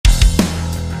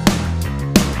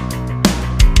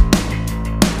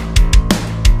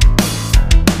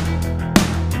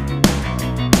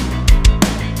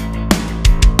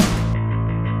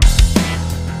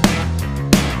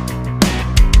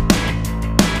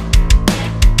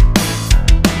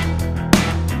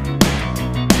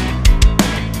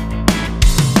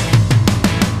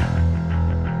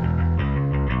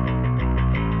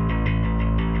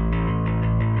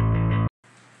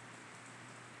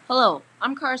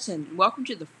Carson, and welcome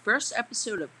to the first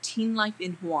episode of Teen Life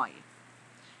in Hawaii.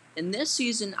 In this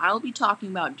season, I'll be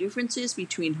talking about differences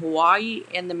between Hawaii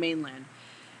and the mainland,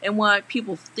 and what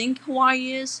people think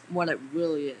Hawaii is, and what it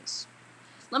really is.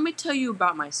 Let me tell you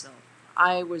about myself.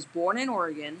 I was born in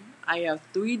Oregon, I have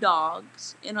 3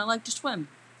 dogs, and I like to swim.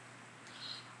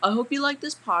 I hope you like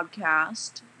this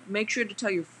podcast. Make sure to tell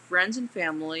your friends and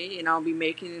family, and I'll be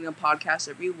making a podcast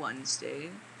every Wednesday.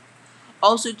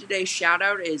 Also, today's shout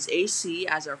out is AC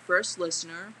as our first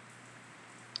listener.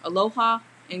 Aloha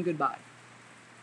and goodbye.